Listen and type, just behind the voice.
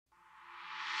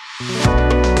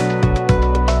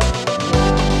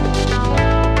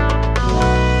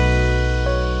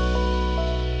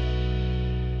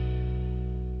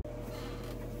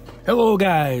Hello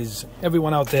guys,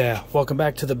 everyone out there, welcome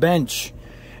back to the bench.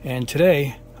 And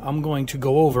today I'm going to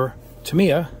go over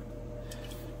Tamiya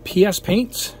PS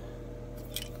paints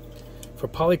for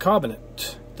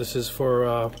polycarbonate. This is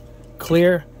for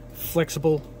clear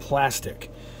flexible plastic,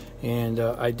 and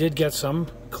I did get some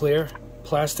clear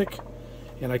plastic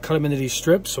and I cut them into these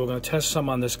strips, so we're going to test some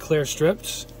on this clear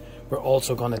strips. We're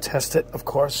also going to test it, of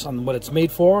course, on what it's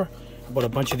made for. I bought a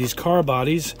bunch of these car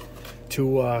bodies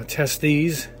to test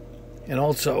these, and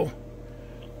also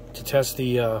to test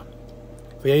the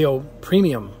Vallejo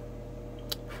Premium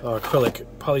acrylic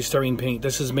polystyrene paint.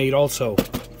 This is made also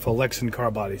for Lexan car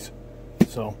bodies.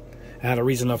 So I had a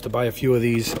reason enough to buy a few of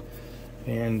these,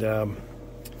 and we're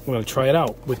going to try it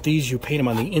out. With these, you paint them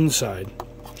on the inside,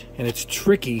 and it's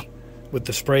tricky with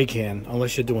the spray can.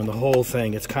 Unless you're doing the whole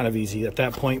thing, it's kind of easy. At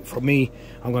that point, for me,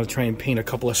 I'm going to try and paint a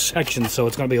couple of sections, so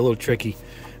it's going to be a little tricky.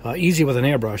 Easy with an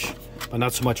airbrush, but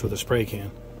not so much with a spray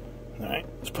can. Alright,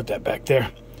 let's put that back there.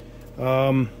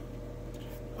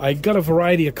 I got a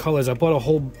variety of colors. I bought a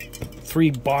whole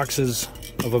 3 boxes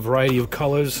of a variety of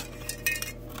colors.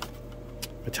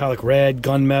 Metallic red,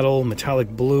 gunmetal, metallic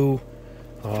blue,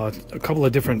 a couple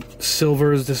of different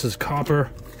silvers. This is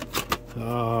copper.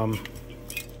 What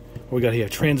we got here?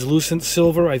 Translucent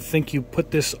silver. I think you put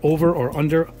this over or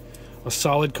under a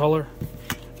solid color.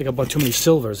 I think I bought too many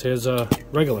silvers. Here's a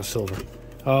regular silver.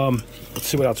 Let's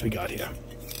see what else we got here.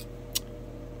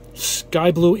 Sky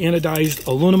blue anodized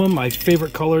aluminum, my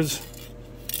favorite colors.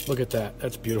 Look at that.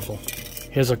 That's beautiful.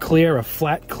 Here's a clear, a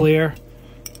flat clear.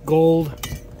 Gold.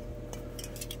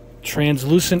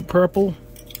 Translucent purple.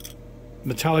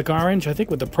 Metallic orange. I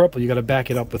think with the purple you got to back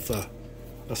it up with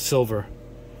a silver.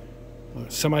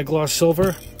 Semi-gloss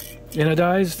silver.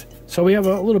 Anodized. So we have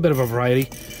a little bit of a variety.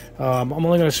 I'm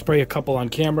only going to spray a couple on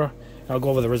camera. I'll go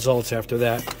over the results after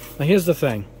that. Now here's the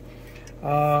thing.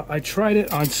 I tried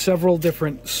it on several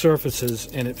different surfaces,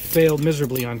 and it failed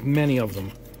miserably on many of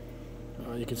them.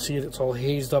 You can see it's all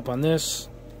hazed up on this.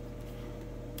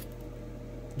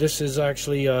 This is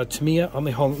actually Tamiya. Let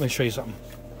me show you something.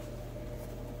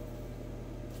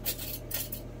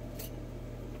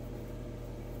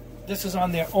 This is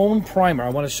on their own primer. I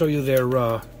want to show you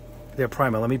their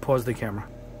primer. Let me pause the camera.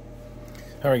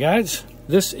 All right, guys.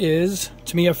 This is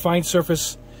Tamiya Fine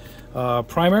Surface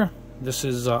primer. This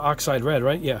is oxide red,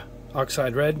 right? Yeah,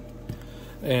 oxide red.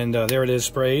 And there it is,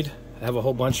 sprayed. I have a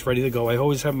whole bunch ready to go. I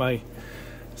always have my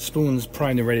spoons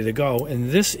primed and ready to go. And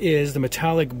this is the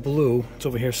metallic blue. It's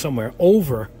over here somewhere.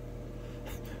 Over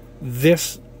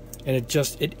this, and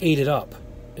it ate it up.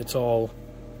 It's all...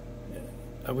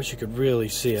 I wish you could really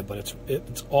see it, but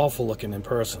it's awful looking in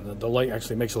person. The light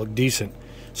actually makes it look decent.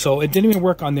 So it didn't even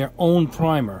work on their own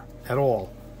primer at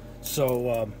all.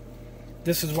 So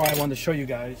this is why I wanted to show you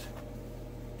guys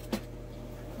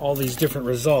all these different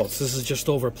results. This is just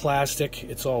over plastic.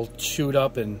 It's all chewed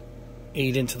up and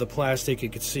ate into the plastic. You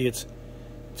can see it's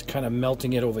kind of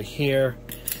melting it over here.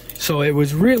 So it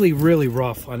was really, really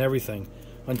rough on everything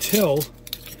until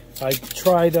I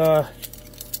tried, you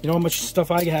know how much stuff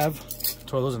I have?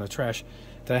 Throw those in the trash.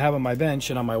 That I have on my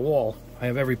bench and on my wall. I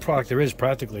have every product there is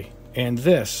practically. And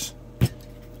this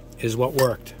is what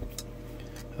worked.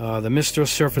 The Mr.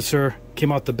 Surfacer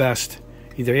came out the best.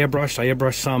 Either airbrushed, I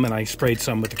airbrushed some, and I sprayed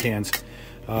some with the cans.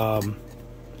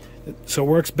 So it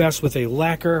works best with a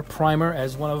lacquer primer,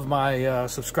 as one of my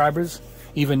subscribers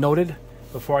even noted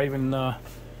before I even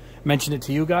mentioned it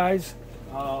to you guys.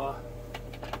 I'm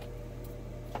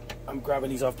grabbing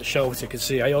these off the shelf, as you can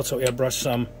see. I also airbrushed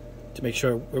some to make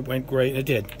sure it went great. It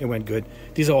did. It went good.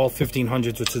 These are all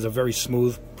 1500s, which is a very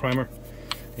smooth primer.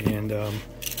 And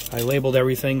I labeled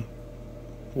everything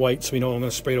white, so we know I'm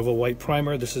going to spray it over white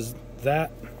primer. This is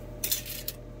that,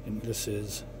 and this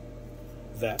is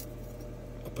that.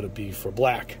 I'll put a B for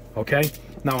black. Okay.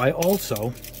 Now I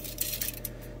also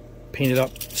painted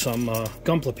up some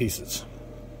Gunpla pieces.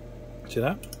 See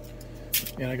that?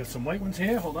 And I got some white ones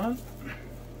here. Hold on.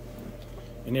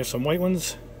 And there's some white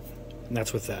ones, and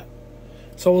that's with that.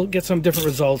 So we'll get some different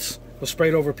results. We'll spray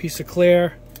it over a piece of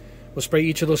clear. We'll spray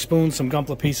each of those spoons some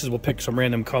Gunpla pieces. We'll pick some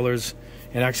random colors.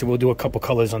 And actually we'll do a couple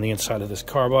colors on the inside of this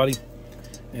car body.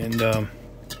 And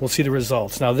we'll see the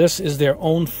results. Now this is their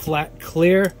own flat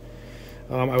clear.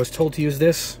 I was told to use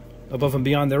this above and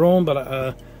beyond their own,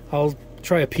 but I'll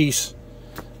try a piece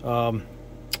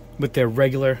with their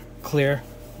regular clear,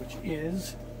 which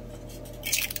is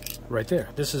right there.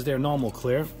 This is their normal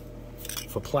clear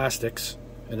for plastics.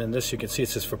 And then this, you can see it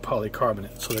says for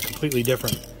polycarbonate. So they're completely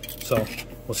different. So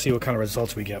we'll see what kind of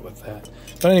results we get with that.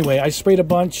 But anyway, I sprayed a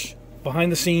bunch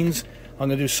behind the scenes. I'm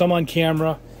going to do some on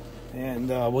camera. And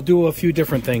we'll do a few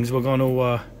different things. We're going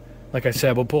to like I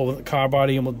said, we'll pull the car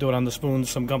body and we'll do it on the spoons,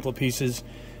 some Gunpla pieces,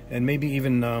 and maybe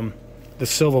even the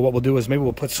silver. What we'll do is maybe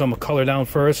we'll put some color down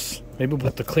first. Maybe we'll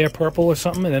put the clear purple or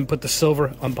something, and then put the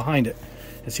silver on behind it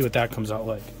and see what that comes out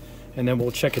like. And then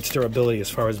we'll check its durability as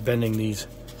far as bending these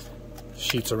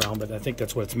sheets around, but I think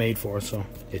that's what it's made for, so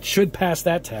it should pass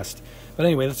that test. But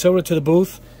anyway, let's over to the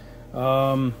booth.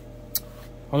 I'm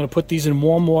going to put these in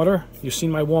warm water. You've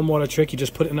seen my warm water trick. You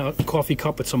just put it in a coffee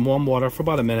cup with some warm water for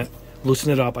about a minute.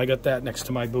 Loosen it up. I got that next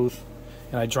to my booth.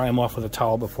 And I dry them off with a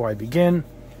towel before I begin.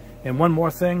 And one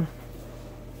more thing.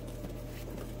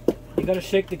 You got to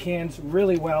shake the cans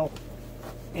really well.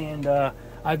 And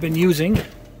I've been using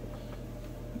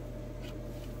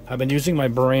my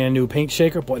brand new paint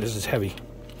shaker. Boy, this is heavy.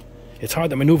 It's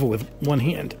hard to maneuver with one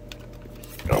hand.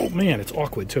 Oh man, it's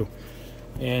awkward too.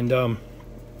 And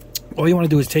all you want to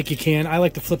do is take your can. I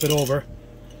like to flip it over,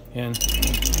 and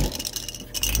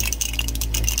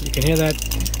you can hear that.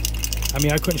 I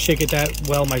mean, I couldn't shake it that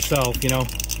well myself, you know.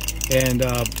 And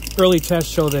early tests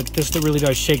show that this really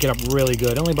does shake it up really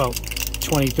good. Only about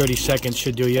 20-30 seconds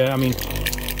should do you. I mean,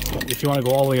 if you want to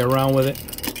go all the way around with it,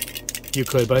 you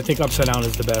could, but I think upside down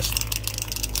is the best.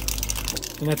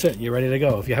 And that's it. You're ready to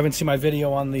go. If you haven't seen my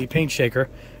video on the paint shaker,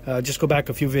 just go back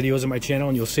a few videos on my channel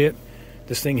and you'll see it.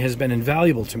 This thing has been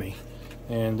invaluable to me.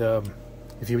 And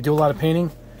if you do a lot of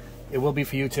painting, it will be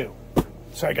for you too.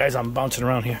 Sorry guys, I'm bouncing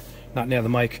around here, not near the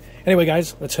mic. Anyway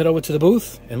guys, let's head over to the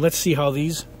booth and let's see how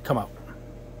these come out.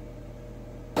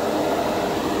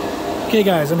 Okay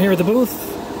guys, I'm here at the booth.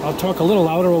 I'll talk a little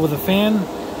louder over the fan.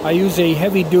 I use a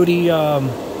heavy-duty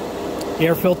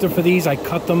air filter for these. I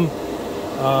cut them.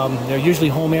 They're usually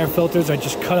home air filters. I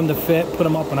just cut them to fit, put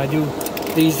them up, and I do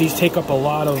these. These take up a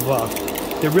lot of,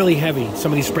 they're really heavy,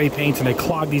 some of these spray paints, and they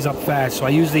clog these up fast. So I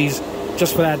use these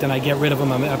just for that, then I get rid of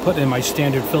them. I put it in my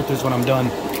standard filters when I'm done.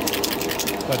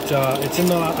 But it's in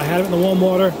the, I had it in the warm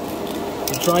water.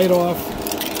 I dry it off.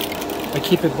 I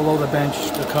keep it below the bench,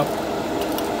 the cup.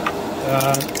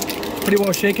 Pretty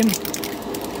well shaken.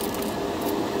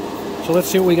 So let's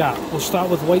see what we got. We'll start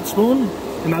with white spoon.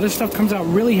 And now this stuff comes out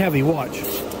really heavy, watch.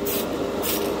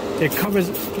 It covers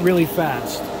really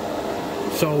fast.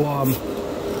 So,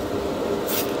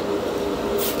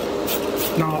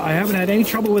 now I haven't had any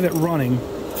trouble with it running.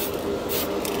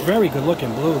 Very good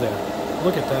looking blue there.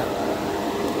 Look at that.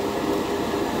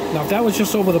 Now if that was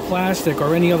just over the plastic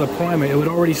or any other primer, it would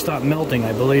already start melting,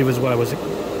 I believe is what I was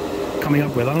coming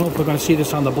up with. I don't know if we're going to see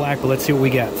this on the black, but let's see what we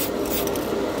get.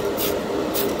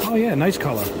 Oh yeah, nice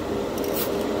color.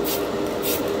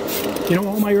 You know,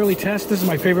 all my early tests, this is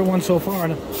my favorite one so far.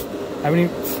 And I haven't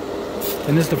even,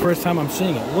 and this is the first time I'm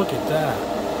seeing it. Look at that.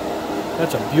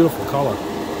 That's a beautiful color.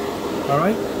 All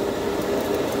right.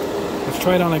 Let's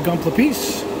try it on a Gunpla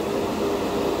piece.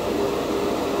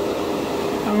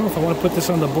 I don't know if I want to put this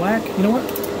on the black. You know what?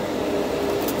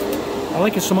 I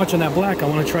like it so much on that black, I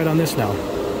want to try it on this now.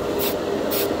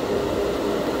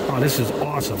 Oh, this is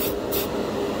awesome.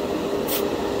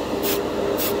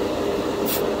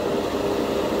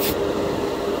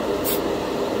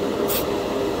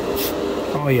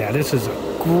 Oh yeah, this is a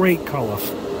great color.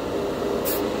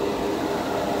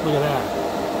 Look at that.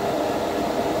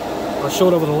 I'll show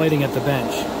it over the lighting at the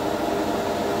bench.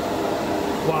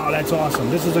 Wow, that's awesome.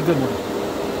 This is a good one.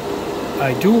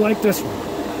 I do like this one.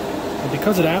 And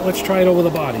because of that, let's try it over the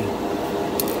body.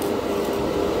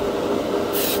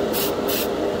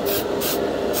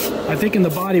 I think in the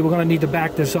body we're going to need to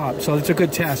back this up, so it's a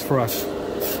good test for us.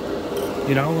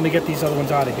 You know, let me get these other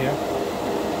ones out of here.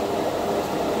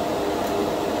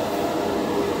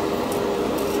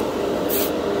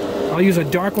 I'll use a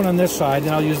dark one on this side,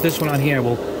 and I'll use this one on here.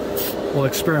 We'll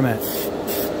experiment.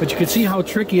 But you can see how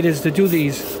tricky it is to do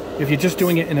these if you're just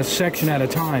doing it in a section at a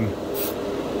time,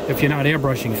 if you're not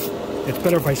airbrushing it. It's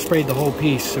better if I sprayed the whole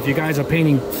piece. If you guys are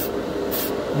painting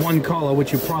one color,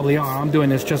 which you probably are, I'm doing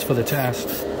this just for the test.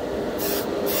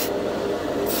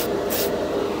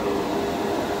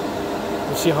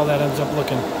 We'll see how that ends up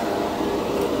looking.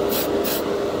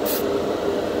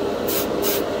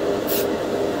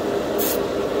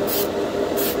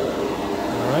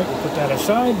 Alright, we'll put that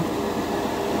aside.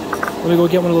 Let me go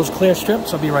get one of those clear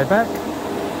strips. I'll be right back.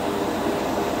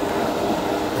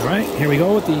 Alright, here we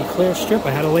go with the clear strip.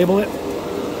 I had to label it.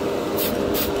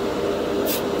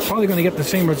 Probably going to get the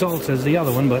same results as the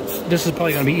other one, but this is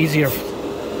probably going to be easier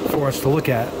for us to look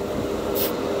at.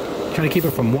 Trying to keep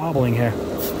it from wobbling here.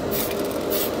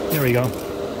 There we go.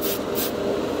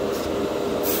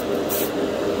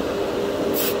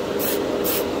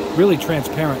 Really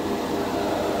transparent.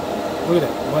 Look at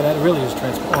that. Wow, that really is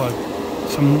transparent. Oh,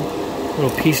 some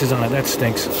little pieces on it. That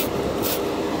stinks.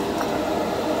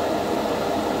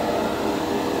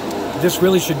 This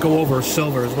really should go over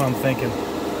silver is what I'm thinking.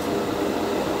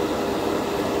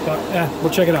 But we'll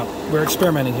check it out. We're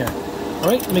experimenting here. All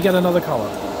right, let me get another color.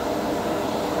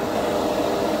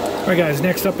 All right, guys,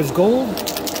 next up is gold.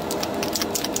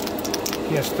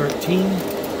 PS13.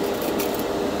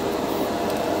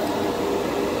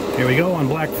 Here we go on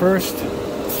black first.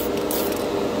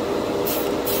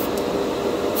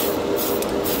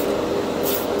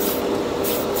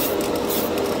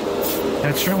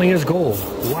 That certainly is gold.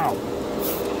 Wow.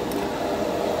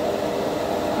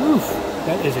 Oof,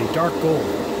 that is a dark gold.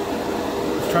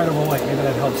 Let's try it over white. Maybe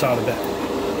that helps out a bit.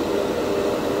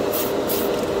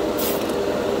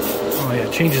 Oh yeah,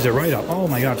 it changes it right up. Oh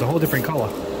my god, it's a whole different color.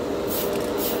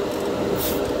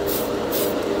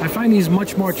 I find these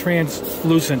much more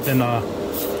translucent than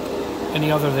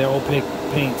any other of their opaque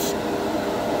paints.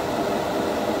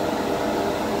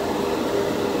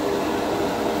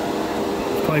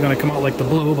 It's probably going to come out like the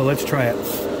blue, but let's try it.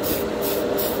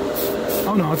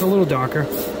 Oh no, it's a little darker.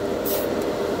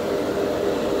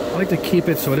 I like to keep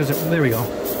it so it isn't... There we go.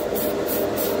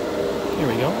 Here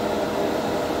we go.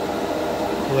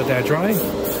 We'll let that dry.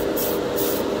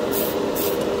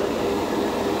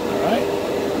 Alright.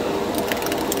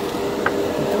 I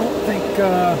don't think...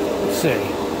 let's see.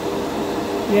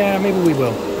 Yeah, maybe we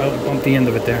will. I'll bump the end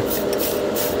of it there.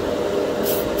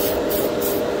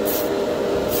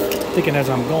 Thinking as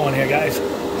I'm going here, guys. I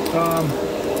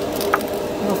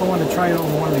don't know if I want to try it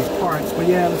over one of these parts, but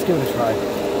yeah, let's give it a try.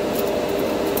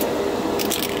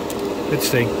 Let's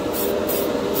see.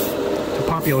 It's a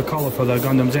popular color for the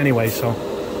Gundams anyway, so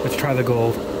let's try the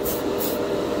gold.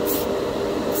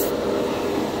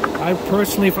 I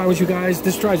personally, if I was you guys,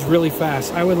 this dries really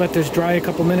fast. I would let this dry a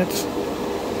couple minutes,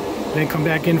 then come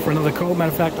back in for another coat.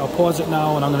 Matter of fact, I'll pause it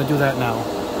now, and I'm going to do that now.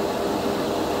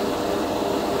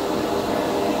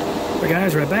 Alright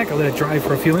guys, right back. I'll let it dry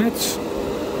for a few minutes.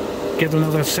 Get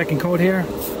another second coat here.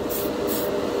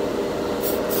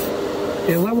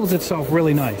 It levels itself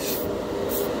really nice.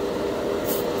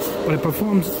 But it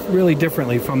performs really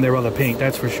differently from their other paint,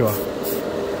 that's for sure.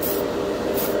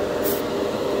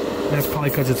 That's probably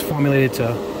because it's formulated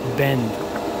to bend,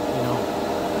 you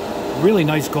know. Really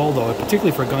nice gold though,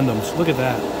 particularly for Gundams. Look at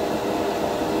that.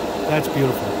 That's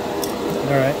beautiful.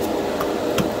 Alright.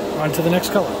 On to the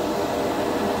next color.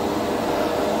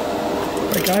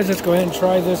 Alright guys, let's go ahead and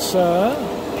try this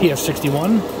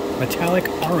PS61 Metallic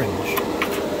Orange.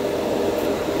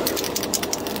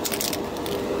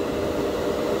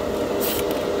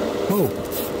 Whoa.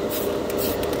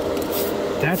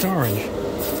 That's orange.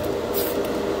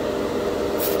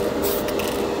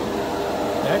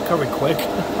 That covered quick.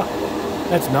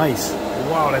 That's nice.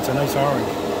 Wow, that's a nice orange.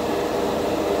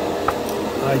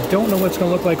 I don't know what it's going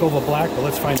to look like over black, but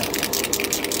let's find out.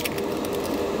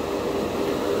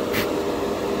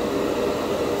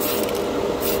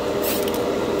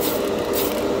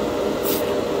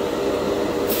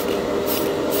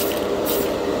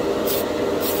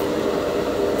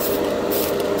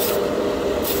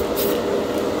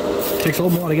 Takes a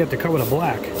little more to get the cover to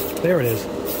black. There it is.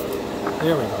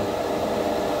 There we go.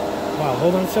 Wow,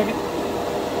 hold on a second.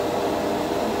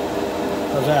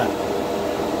 How's that?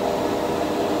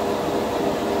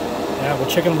 Yeah, we'll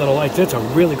check it under the lights. It's a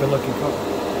really good looking color.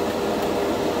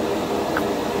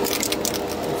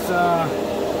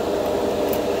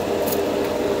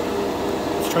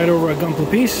 Let's try it over a Gundam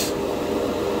piece.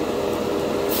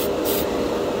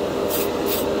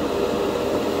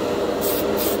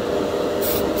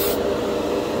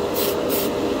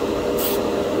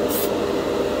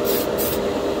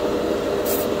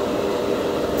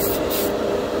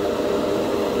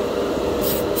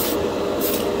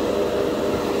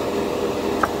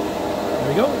 There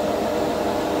we go.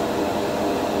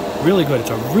 Really good. It's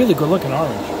a really good looking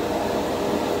orange.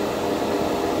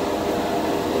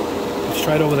 Let's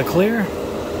try it over the clear.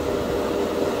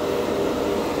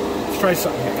 Let's try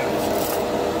something here, guys.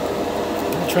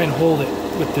 I'm going to try and hold it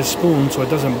with this spoon so it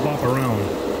doesn't bop around.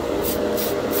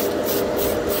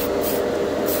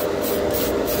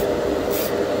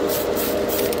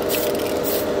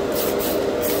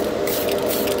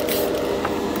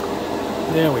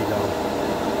 There we go.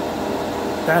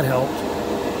 That helped.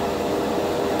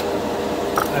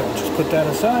 I will just put that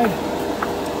aside.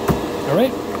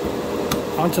 Alright,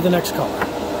 on to the next color.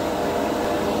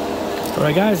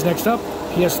 Alright guys, next up,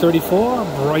 PS34,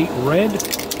 bright red.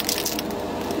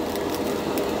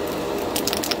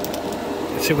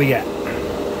 Let's see what we got.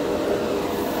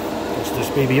 Dust this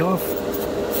baby off.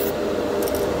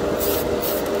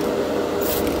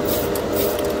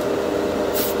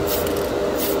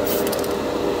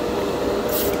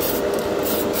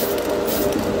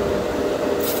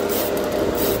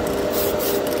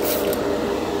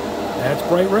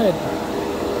 bright red.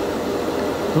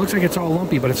 It looks like it's all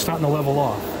lumpy, but it's starting to level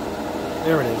off.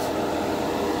 There it is.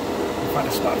 Find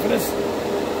a spot for this.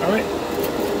 All right.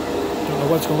 Don't know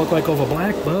what it's going to look like over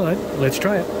black, but let's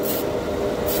try it.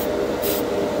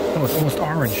 Oh, it's almost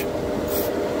orange.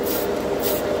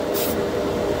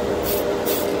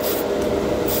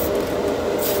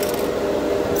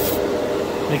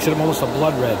 Makes it almost a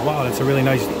blood red. Wow, that's a really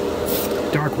nice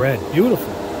dark red. Beautiful.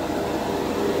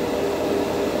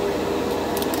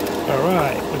 All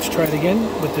right, let's try it again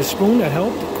with this spoon. That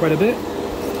helped quite a bit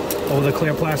over the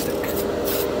clear plastic.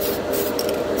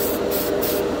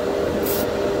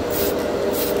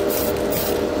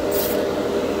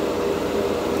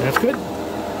 That's good.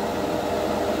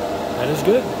 That is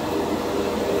good.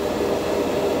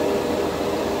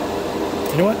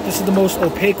 You know what? This is the most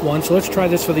opaque one, so let's try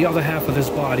this for the other half of this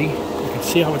body. You can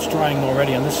see how it's drying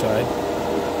already on this side.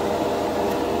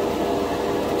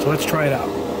 So let's try it out.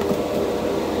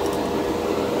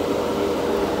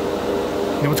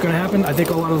 You know what's going to happen? I think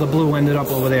a lot of the blue ended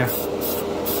up over there.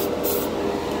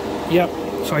 Yep,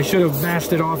 so I should have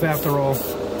masked it off after all.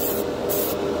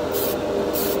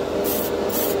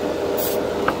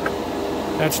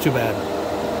 That's too bad.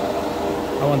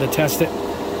 I wanted to test it.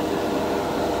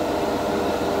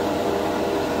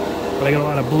 But I got a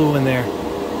lot of blue in there.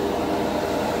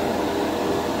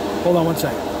 Hold on one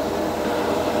second.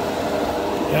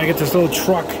 Yeah, I get this little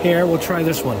truck here. We'll try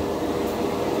this one.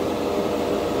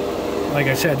 Like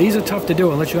I said, these are tough to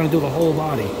do unless you're going to do the whole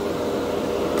body.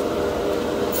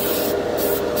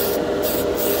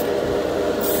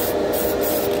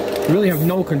 You really have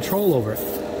no control over it.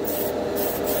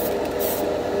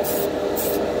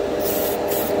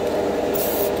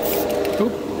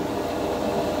 Oop.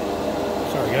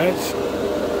 Sorry, guys.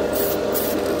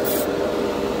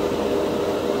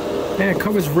 Yeah, it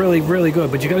covers really, really good,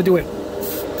 but you got to do it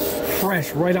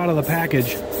fresh right out of the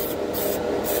package.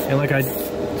 And like I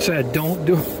said, don't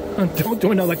do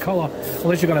another color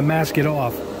unless you're going to mask it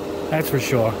off. That's for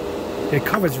sure. It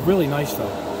covers really nice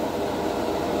though.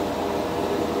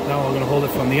 Now I'm going to hold it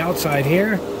from the outside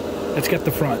here. Let's get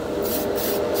the front.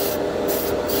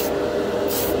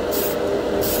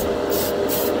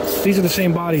 These are the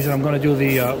same bodies that I'm going to do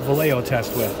the Vallejo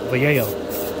test with. Vallejo.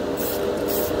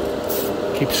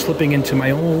 Keep slipping into my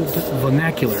old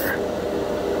vernacular.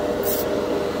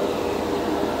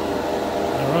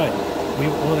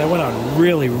 Well, that went on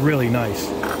really, really nice.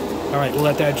 All right, we'll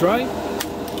let that dry. And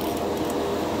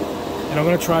I'm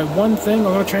going to try one thing.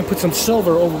 I'm going to try and put some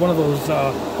silver over one of those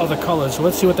other colors. So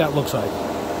let's see what that looks like.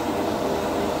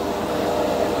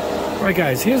 All right,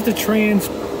 guys, here's the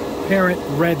transparent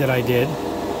red that I did.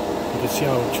 You can see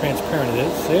how transparent it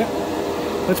is. See it?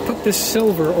 Let's put this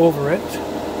silver over it.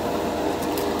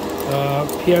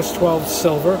 PS12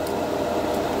 silver.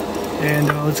 And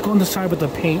let's go on the side with the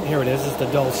paint. Here it is. It's the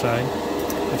dull side.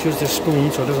 Let's use this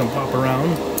spoon so it doesn't pop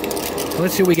around. So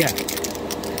let's see what we get.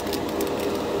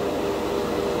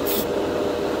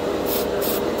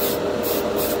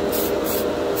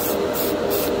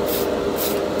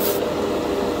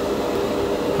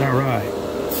 All right.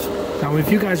 Now, if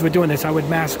you guys were doing this, I would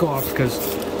mask off because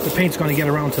the paint's going to get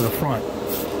around to the front.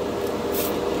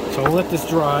 So we'll let this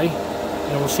dry,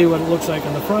 and we'll see what it looks like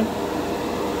on the front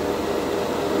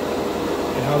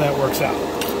and how that works out.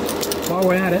 While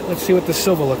we're at it, let's see what the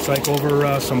silver looks like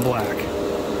over some black.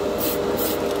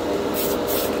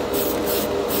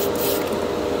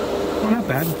 Oh, not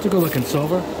bad. It's a good looking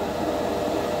silver.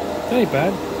 That ain't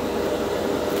bad.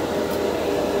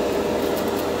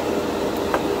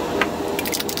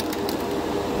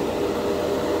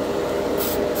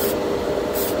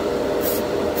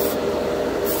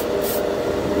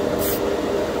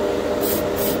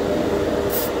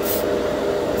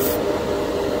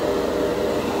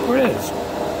 There it is.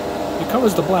 It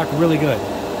covers the black really good.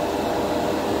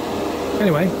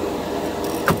 Anyway,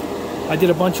 I did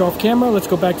a bunch off camera. Let's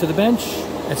go back to the bench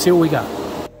and see what we got.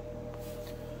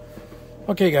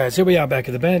 Okay, guys, here we are back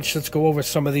at the bench. Let's go over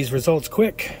some of these results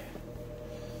quick.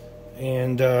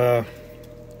 And well,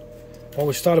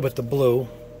 we started with the blue.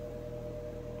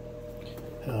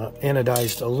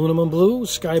 Anodized aluminum blue,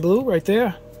 sky blue right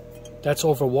there. That's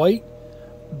over white.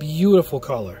 Beautiful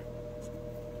color.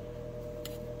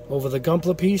 Over the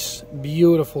Gunpla piece,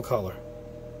 beautiful color.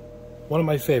 One of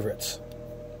my favorites.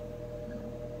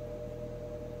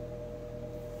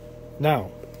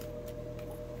 Now,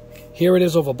 here it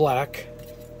is over black.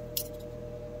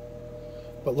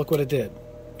 But look what it did.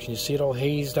 Can you see it all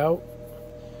hazed out?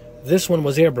 This one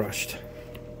was airbrushed.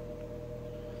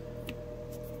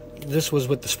 This was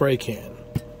with the spray can.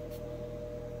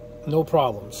 No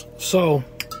problems. So,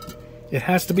 it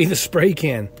has to be the spray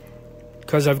can.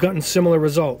 because I've gotten similar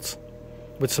results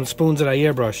with some spoons that I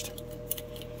airbrushed.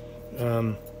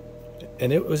 And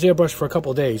it was airbrushed for a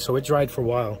couple of days, so it dried for a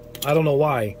while. I don't know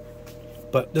why,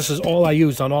 but this is all I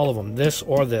used on all of them, this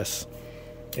or this.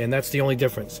 And that's the only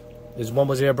difference. Is one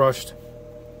was airbrushed,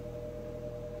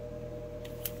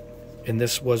 and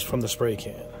this was from the spray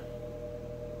can.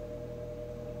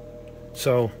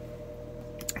 So,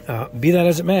 be that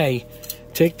as it may,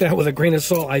 take that with a grain of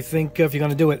salt. I think if you're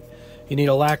going to do it, you need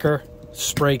a lacquer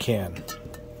spray can.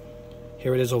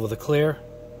 Here it is over the clear.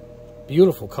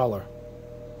 Beautiful color.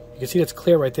 You can see it's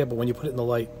clear right there, but when you put it in the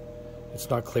light, it's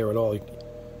not clear at all.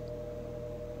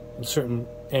 In certain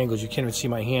angles, you can't even see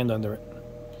my hand under it.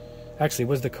 Actually,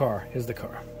 where's the car? Here's the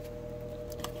car.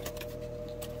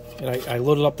 And I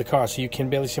loaded up the car, so you can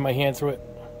barely see my hand through it.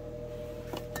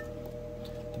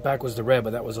 The back was the red,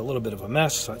 but that was a little bit of a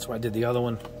mess, so that's why I did the other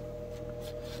one.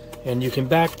 And you can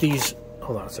back these...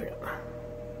 Hold on a second.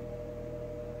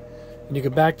 And you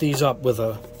can back these up with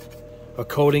a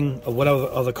coating of whatever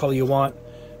other color you want,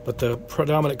 but the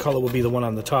predominant color will be the one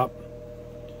on the top.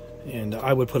 And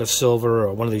I would put a silver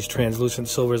or one of these translucent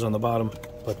silvers on the bottom.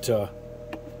 But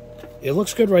it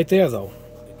looks good right there, though.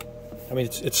 I mean,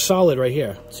 it's solid right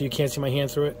here, so you can't see my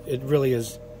hand through it. It really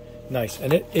is nice.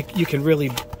 And you can really...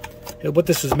 What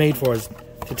this is made for is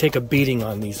to take a beating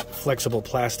on these flexible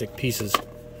plastic pieces.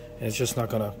 And it's just not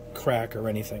going to crack or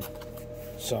anything.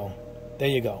 So, there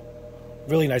you go.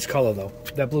 Really nice color, though.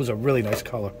 That blue's a really nice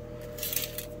color.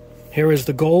 Here is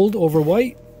the gold over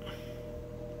white.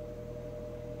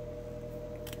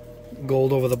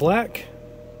 Gold over the black.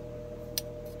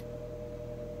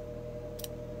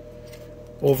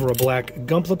 Over a black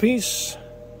Gunpla piece.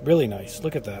 Really nice.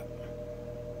 Look at that.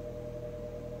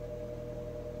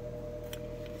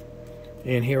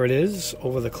 And here it is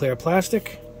over the clear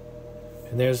plastic.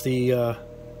 And there's the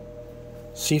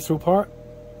see-through part.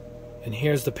 And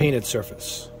here's the painted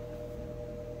surface.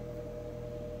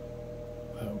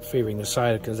 I'm favoring the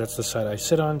side because that's the side I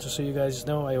sit on, just so you guys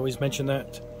know. I always mention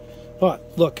that. But,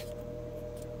 look.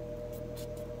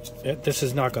 This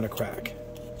is not going to crack.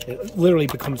 It literally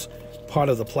becomes part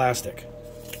of the plastic.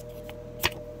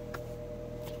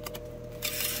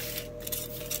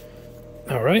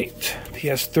 Alright.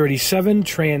 PS37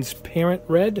 transparent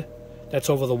red. That's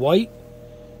over the white.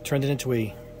 Turned it into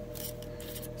a...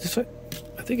 Is this what?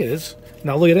 I think it is.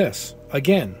 Now look at this.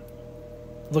 Again.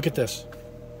 Look at this.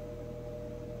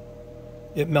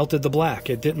 It melted the black.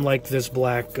 It didn't like this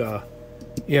black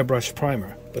airbrush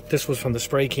primer. But this was from the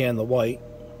spray can, the white.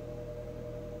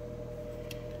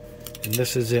 And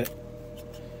this is it.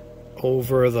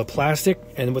 Over the plastic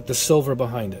and with the silver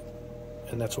behind it.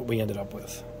 And that's what we ended up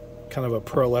with. Kind of a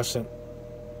pearlescent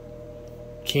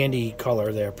candy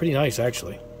color there. Pretty nice,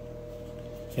 actually.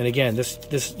 And again,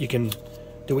 this you can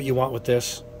do what you want with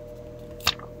this.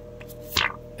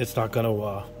 It's not going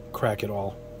to crack at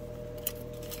all.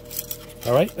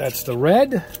 Alright, that's the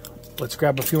red. Let's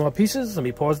grab a few more pieces. Let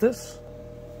me pause this.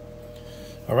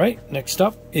 Alright, next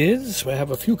up is, I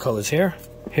have a few colors here.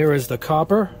 Here is the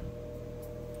copper.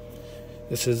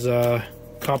 This is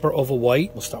copper over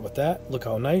white. We'll start with that. Look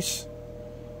how nice.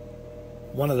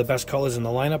 One of the best colors in the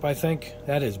lineup, I think.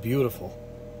 That is beautiful.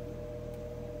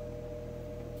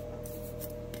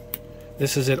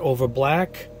 This is it over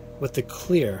black with the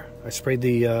clear. I sprayed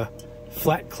the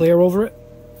flat clear over it.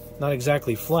 Not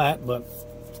exactly flat, but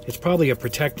it's probably a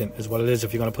protectant is what it is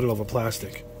if you're going to put it over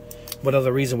plastic. What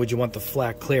other reason would you want the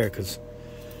flat clear? Because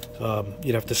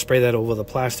you'd have to spray that over the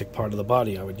plastic part of the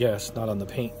body, I would guess, not on the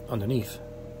paint underneath.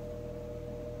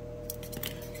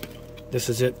 This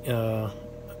is it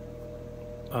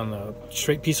on a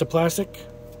straight piece of plastic.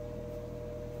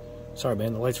 Sorry,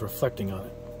 man, the light's reflecting on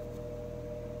it.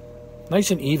 Nice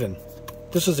and even.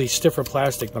 This is a stiffer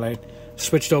plastic, but I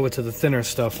switched over to the thinner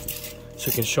stuff so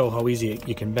you can show how easy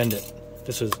you can bend it.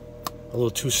 This is a little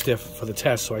too stiff for the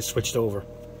test, so I switched over.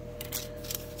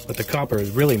 But the copper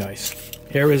is really nice.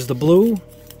 Here is the blue,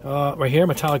 right here,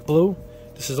 metallic blue.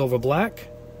 This is over black.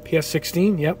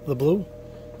 PS16, yep, the blue.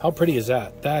 How pretty is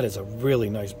that? That is a really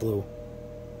nice blue.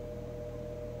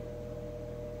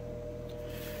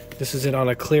 This is it on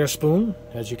a clear spoon,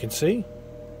 as you can see.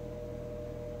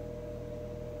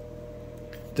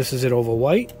 This is it over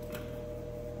white.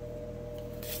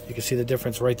 You can see the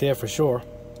difference right there for sure.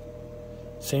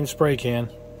 Same spray can,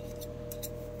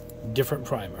 different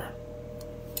primer.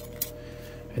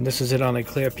 And this is it on a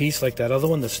clear piece like that other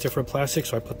one, the stiffer plastic,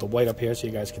 so I put the white up here so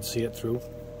you guys can see it through.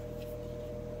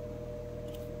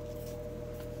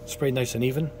 Sprayed nice and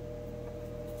even.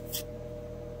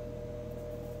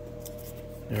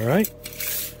 Alright.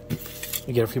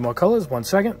 We get a few more colors, 1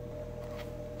 second.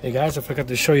 Hey guys, I forgot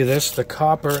to show you this. The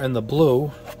copper and the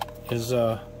blue is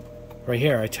right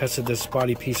here. I tested this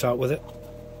body piece out with it.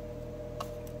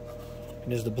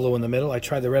 And there's the blue in the middle. I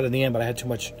tried the red in the end, but I had too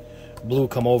much blue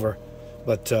come over.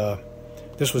 But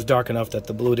this was dark enough that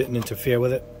the blue didn't interfere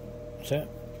with it. See it?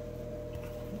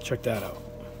 Check that out.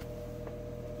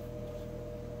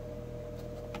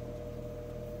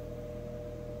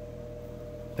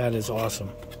 That is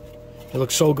awesome. It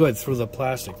looks so good through the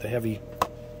plastic, the heavy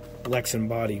Lexan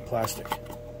body plastic.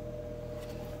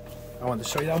 I wanted to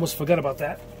show you. I almost forgot about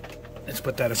that. Let's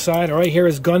put that aside. All right, here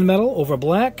is gunmetal over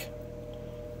black.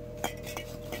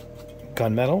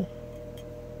 Gunmetal.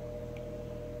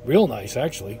 Real nice,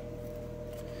 actually.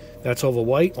 That's over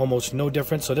white, almost no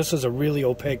difference. So this is a really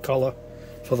opaque color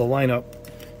for the lineup.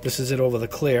 This is it over the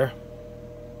clear.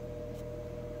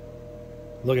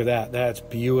 Look at that. That's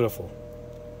beautiful.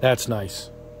 That's nice.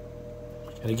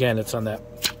 And again, it's on that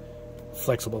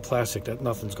flexible plastic that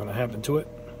nothing's going to happen to it.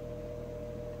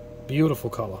 Beautiful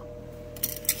color.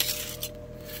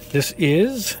 This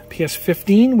is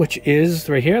PS15, which is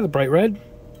right here, the bright red.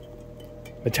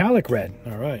 Metallic red.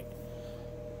 All right.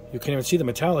 You can't even see the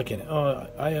metallic in it. Oh,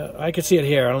 I can see it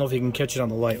here. I don't know if you can catch it on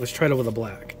the light. Let's try it over the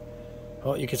black.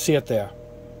 Oh, you can see it there.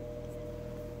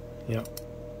 Yeah.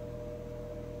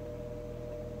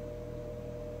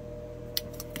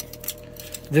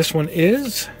 This one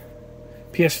is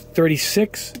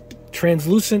PS36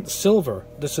 translucent silver.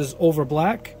 This is over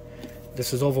black.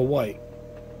 This is over white.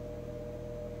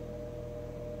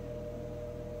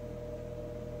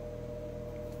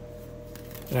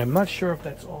 And I'm not sure if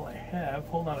that's all I have.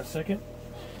 Hold on a second.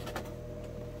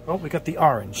 Oh, we got the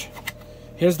orange.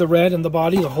 Here's the red in the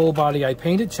body. The whole body I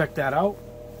painted. Check that out.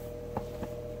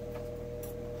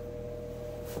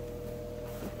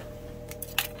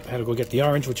 I had to go get the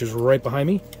orange, which is right behind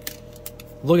me.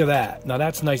 Look at that. Now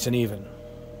that's nice and even.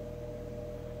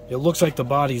 It looks like the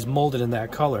body's molded in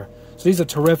that color. So these are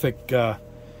terrific for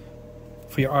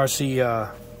your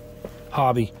RC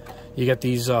hobby. You get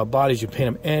these bodies, you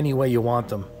paint them any way you want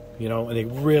them, you know, and they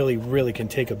really, really can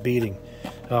take a beating.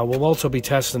 We'll also be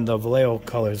testing the Vallejo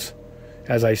colors,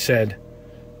 as I said,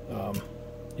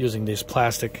 using this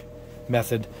plastic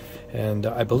method. And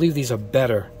I believe these are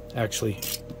better, actually,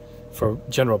 for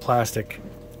general plastic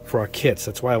for our kits.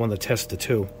 That's why I wanted to test the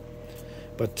two.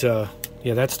 But,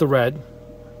 yeah, that's the red.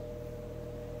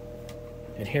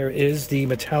 And here is the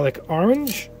metallic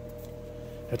orange.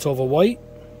 That's over white.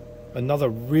 Another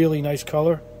really nice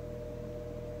color.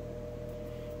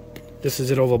 This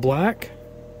is it over black.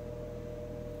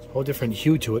 It's a whole different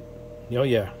hue to it. Oh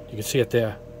yeah, you can see it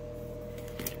there.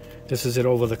 This is it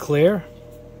over the clear.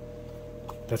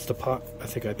 That's the pot I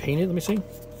think I painted. Let me see.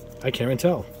 I can't even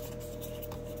tell.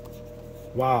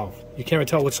 Wow, you can't even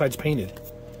tell which side's painted.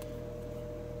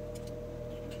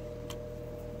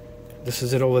 This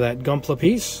is it over that Gunpla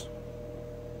piece.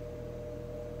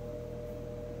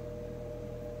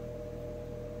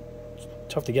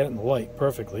 Tough to get it in the light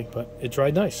perfectly, but it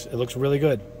dried nice. It looks really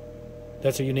good.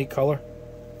 That's a unique color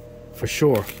for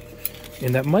sure.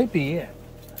 And that might be it.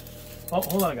 Oh,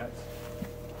 hold on, guys.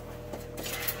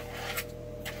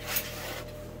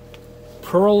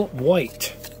 Pearl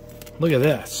white. Look at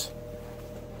this.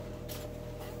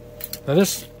 Now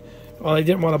this, well, I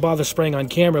didn't want to bother spraying on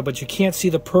camera, but you can't see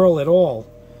the pearl at all.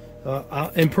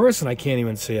 In person, I can't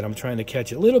even see it. I'm trying to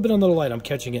catch it. A little bit under the light, I'm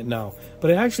catching it now.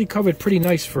 But it actually covered pretty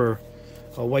nice for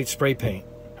a white spray paint.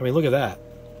 I mean, look at that.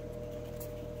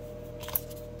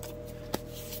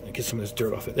 Get some of this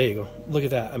dirt off it. There you go. Look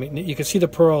at that. I mean, you can see the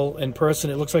pearl in person.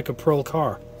 It looks like a pearl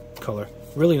car color.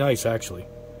 Really nice, actually.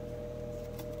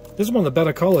 This is one of the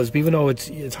better colors, but even though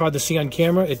it's hard to see on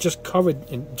camera, it just covered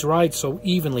and dried so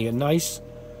evenly and nice.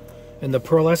 And the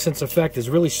pearlescence effect is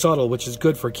really subtle, which is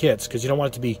good for kits because you don't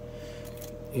want it to be,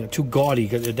 you know, too gaudy.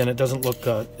 Because then it doesn't look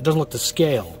to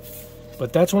scale.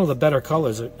 But that's one of the better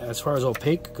colors as far as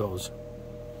opaque goes.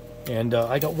 And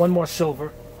I got one more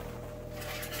silver.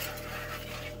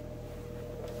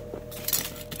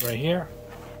 Right here.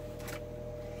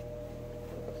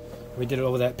 We did it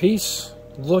over that piece.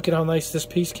 Look at how nice this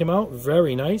piece came out.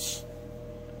 Very nice.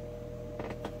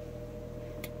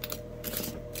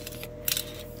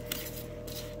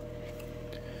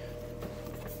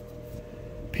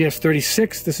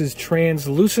 PS36, this is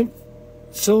translucent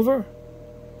silver.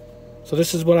 So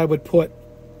this is what I would put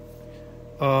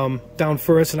down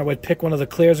first, and I would pick one of the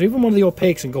clears or even one of the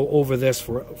opaques and go over this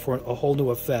for a whole new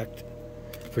effect,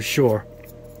 for sure.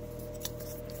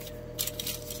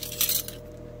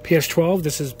 PS12,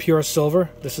 this is pure silver.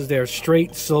 This is their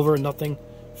straight silver, nothing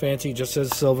fancy, just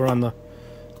says silver on the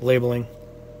labeling.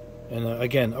 And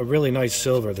again, a really nice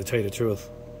silver, to tell you the truth.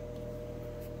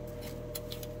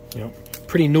 You know,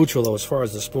 pretty neutral though as far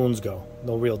as the spoons go.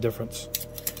 No real difference.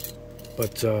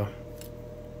 But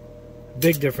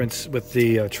big difference with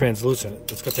the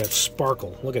translucent. It's got that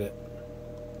sparkle. Look at it.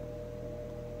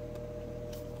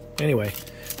 Anyway,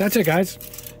 that's it, guys.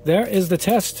 There is the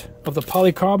test of the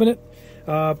polycarbonate.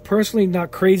 Personally,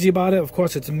 not crazy about it. Of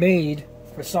course, it's made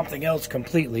for something else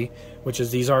completely, which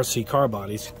is these RC car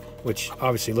bodies, which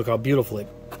obviously, look how beautiful it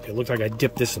looks like I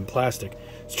dipped this in plastic.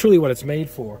 It's truly what it's made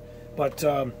for. But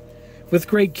with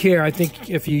great care, I think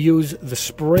if you use the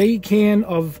spray can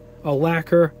of a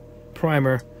lacquer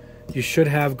primer, you should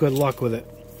have good luck with it,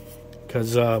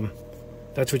 because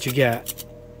that's what you get.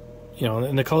 You know,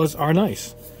 and the colors are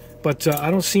nice. But I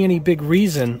don't see any big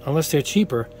reason, unless they're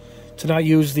cheaper, to not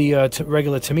use the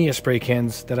regular Tamiya spray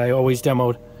cans that I always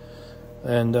demoed.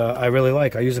 And I really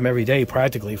like. I use them every day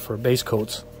practically for base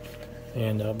coats.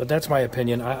 And but that's my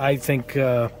opinion. I think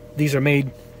these are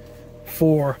made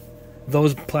for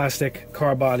those plastic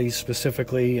car bodies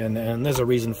specifically, and there's a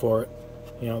reason for it.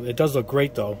 You know, it does look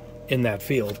great though in that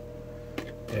field.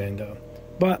 And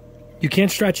but you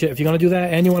can't stretch it. If you're going to do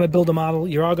that and you want to build a model,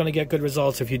 you're all going to get good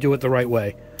results if you do it the right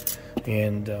way.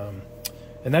 And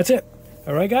that's it.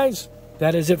 All right, guys,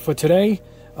 that is it for today.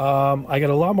 I got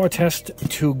a lot more tests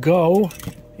to go,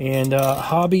 and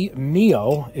Hobby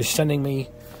Mio is sending me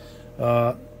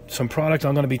some product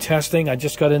I'm going to be testing. I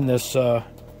just got in this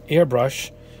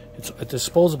airbrush. It's a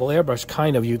disposable airbrush,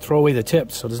 kind of. You throw away the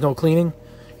tips, so there's no cleaning.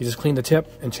 You just clean the tip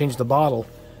and change the bottle.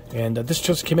 And this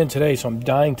just came in today, so I'm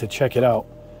dying to check it out.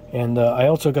 And I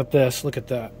also got this. Look at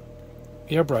that.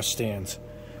 Airbrush stands.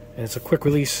 And it's a quick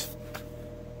release.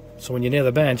 So when you're near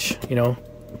the bench, you know,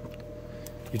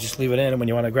 you just leave it in, and when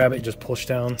you want to grab it, you just push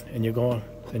down, and you're going,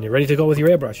 and you're ready to go with your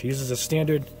airbrush. It uses a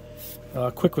standard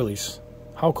quick release.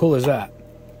 How cool is that?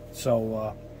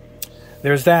 So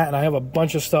there's that, and I have a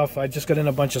bunch of stuff. I just got in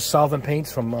a bunch of solvent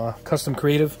paints from Custom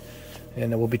Creative,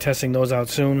 and we'll be testing those out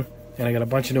soon. And I got a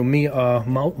bunch of new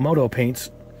Moto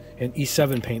paints and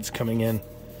E7 paints coming in,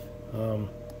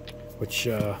 which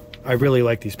I really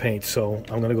like these paints, so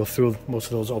I'm going to go through most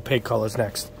of those opaque colors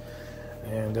next.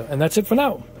 And that's it for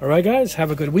now. All right, guys,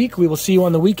 have a good week. We will see you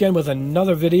on the weekend with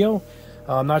another video.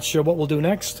 I'm not sure what we'll do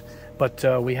next,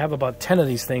 but we have about 10 of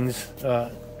these things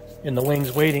in the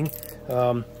wings waiting.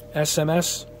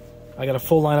 SMS, I got a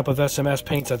full lineup of SMS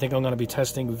paints I think I'm going to be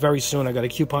testing very soon. I got a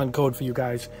coupon code for you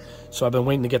guys, so I've been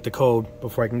waiting to get the code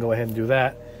before I can go ahead and do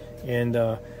that. And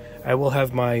I will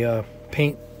have my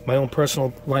my own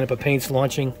personal lineup of paints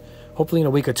launching hopefully in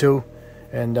a week or two.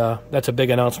 And that's a big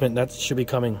announcement. That should be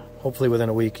coming hopefully within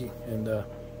a week. And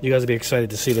you guys will be excited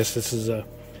to see this. This is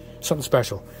something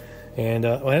special. And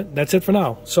well, that's it for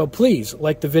now. So please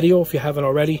like the video if you haven't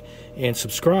already, and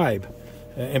subscribe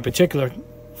in particular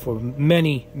for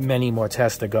many, many more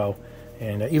tests to go.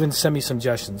 And even send me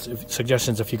suggestions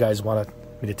if you guys want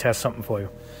me to test something for you.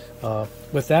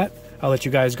 With that, I'll let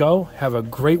you guys go. Have a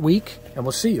great week, and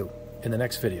we'll see you in the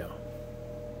next video.